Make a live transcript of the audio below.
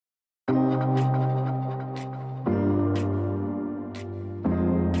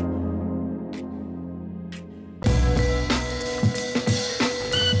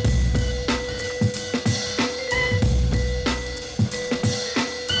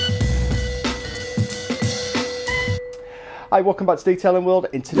Hi, welcome back to Detailing World.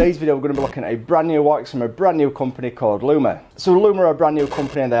 In today's video we're going to be looking at a brand new wax from a brand new company called Luma. So Luma are a brand new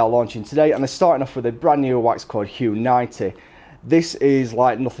company and they are launching today, and they're starting off with a brand new wax called Hue 90. This is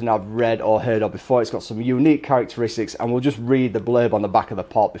like nothing I've read or heard of before. It's got some unique characteristics, and we'll just read the blurb on the back of the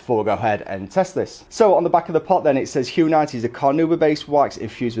pot before we go ahead and test this. So on the back of the pot then it says Hue 90 is a carnauba based wax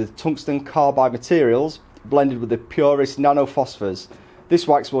infused with tungsten carbide materials blended with the purest nano-phosphors. This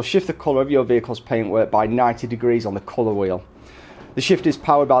wax will shift the colour of your vehicle's paintwork by 90 degrees on the colour wheel. The shift is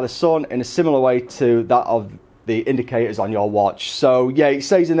powered by the sun in a similar way to that of the indicators on your watch. So yeah, it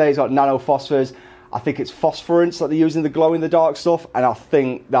says in there it's got nano-phosphors. I think it's phosphorance that they're using, the glow-in-the-dark stuff, and I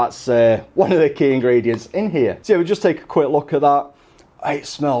think that's one of the key ingredients in here. So yeah, we'll just take a quick look at that. It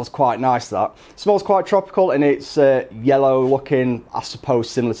smells quite nice, that. It smells quite tropical, and it's yellow looking, I suppose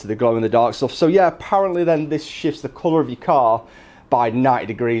similar to the glow-in-the-dark stuff. So yeah, apparently then this shifts the colour of your car by 90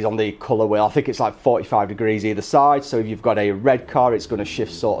 degrees on the colour wheel. I think it's like 45 degrees either side. So if you've got a red car, it's going to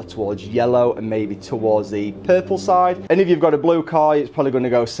shift sort of towards yellow and maybe towards the purple side. And if you've got a blue car, it's probably going to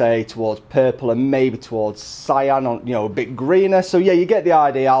go, say, towards purple and maybe towards cyan, on, you know, a bit greener. So yeah, you get the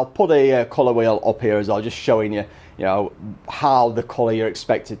idea. I'll put a colour wheel up here as well, just showing you, you know, how the colour you're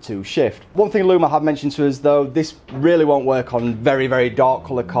expected to shift. One thing Luma have mentioned to us though, this really won't work on very, very dark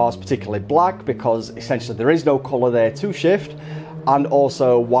colour cars, particularly black, because essentially there is no colour there to shift. And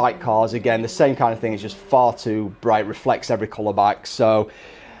also white cars, again, the same kind of thing, is just far too bright, reflects every colour back. So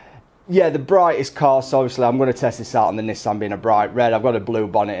yeah, the brightest car, so obviously I'm going to test this out on the Nissan being a bright red. I've got a blue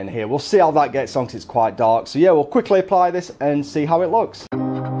bonnet in here. We'll see how that gets on because it's quite dark. So yeah, we'll quickly apply this and see how it looks.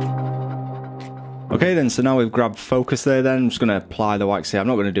 Okay then, so now we've grabbed focus there then. I'm just going to apply the wax here. I'm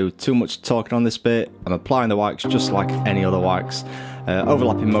not going to do too much talking on this bit. I'm applying the wax just like any other wax.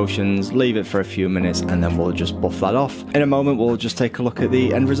 Overlapping motions, leave it for a few minutes, and then we'll just buff that off. In a moment we'll just take a look at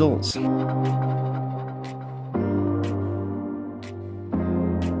the end results.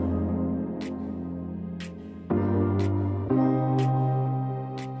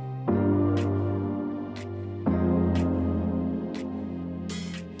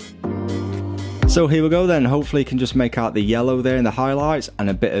 So here we go then, hopefully you can just make out the yellow there in the highlights and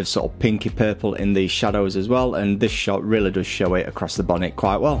a bit of sort of pinky purple in the shadows as well, and this shot really does show it across the bonnet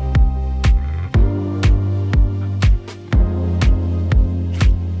quite well.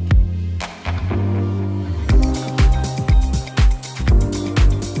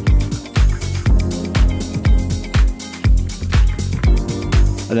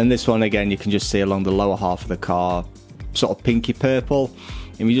 And then this one again, you can just see along the lower half of the car, sort of pinky purple.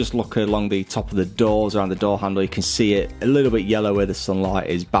 If you just look along the top of the doors, around the door handle, you can see it a little bit yellow where the sunlight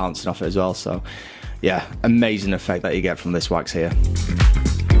is bouncing off it as well. So yeah, amazing effect that you get from this wax here.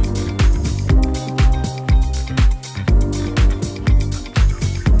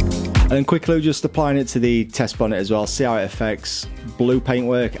 And then quickly just applying it to the test bonnet as well, see how it affects blue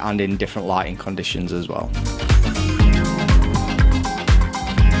paintwork and in different lighting conditions as well.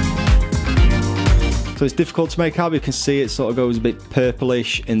 So it's difficult to make out, but you can see it sort of goes a bit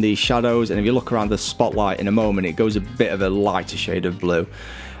purplish in the shadows, and if you look around the spotlight in a moment, it goes a bit of a lighter shade of blue.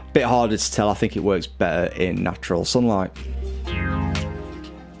 A bit harder to tell, I think it works better in natural sunlight.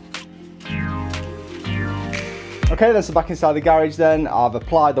 Okay, then so back inside the garage then, I've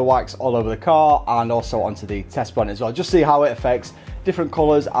applied the wax all over the car and also onto the test bonnet as well, just see how it affects different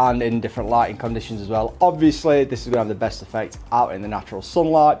colours and in different lighting conditions as well. Obviously this is going to have the best effect out in the natural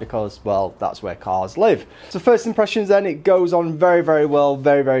sunlight because, well, that's where cars live. So first impressions then, it goes on very, very well,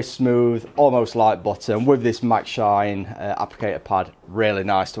 very, very smooth, almost like butter, and with this matte shine applicator pad, really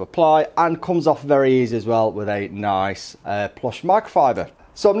nice to apply, and comes off very easy as well with a nice plush microfiber.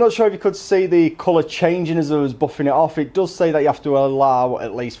 So I'm not sure if you could see the colour changing as I was buffing it off. It does say that you have to allow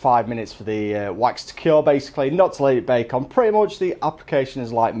at least 5 minutes for the wax to cure, basically, not to let it bake on. Pretty much the application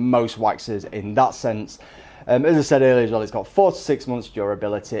is like most waxes in that sense. As I said earlier as well, it's got 4 to 6 months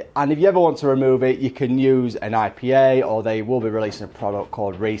durability, and if you ever want to remove it, you can use an IPA, or they will be releasing a product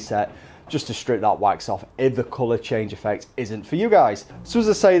called Reset, just to strip that wax off if the colour change effect isn't for you guys. So as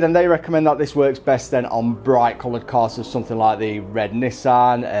I say then, they recommend that this works best then on bright coloured cars, so something like the red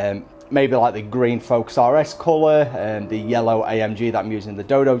Nissan, maybe like the green Focus RS colour, the yellow AMG that I'm using in the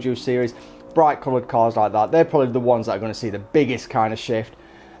Dodo Juice series. Bright coloured cars like that, they're probably the ones that are going to see the biggest kind of shift.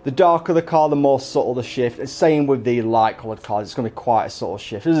 The darker the car, the more subtle the shift. And same with the light coloured cars, it's going to be quite a subtle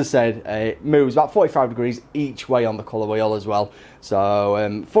shift. As I said, it moves about 45 degrees each way on the colour wheel as well.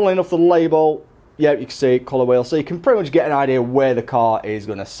 So funnily enough, the label, yeah, you can see colour wheel, so you can pretty much get an idea where the car is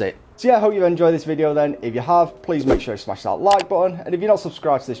going to sit. So yeah, I hope you enjoyed this video then. If you have, please make sure you smash that like button. And if you're not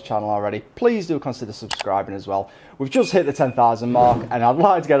subscribed to this channel already, please do consider subscribing as well. We've just hit the 10,000 mark and I'd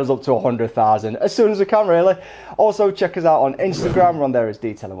like to get us up to 100,000 as soon as we can, really. Also, check us out on Instagram. We're on there as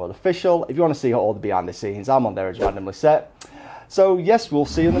Detailing World Official. If you want to see all the behind the scenes, I'm on there as Randomly Set. So yes, we'll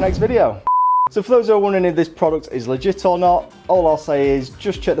see you in the next video. So for those who are wondering if this product is legit or not, all I'll say is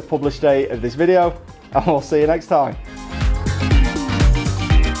just check the published date of this video and we'll see you next time.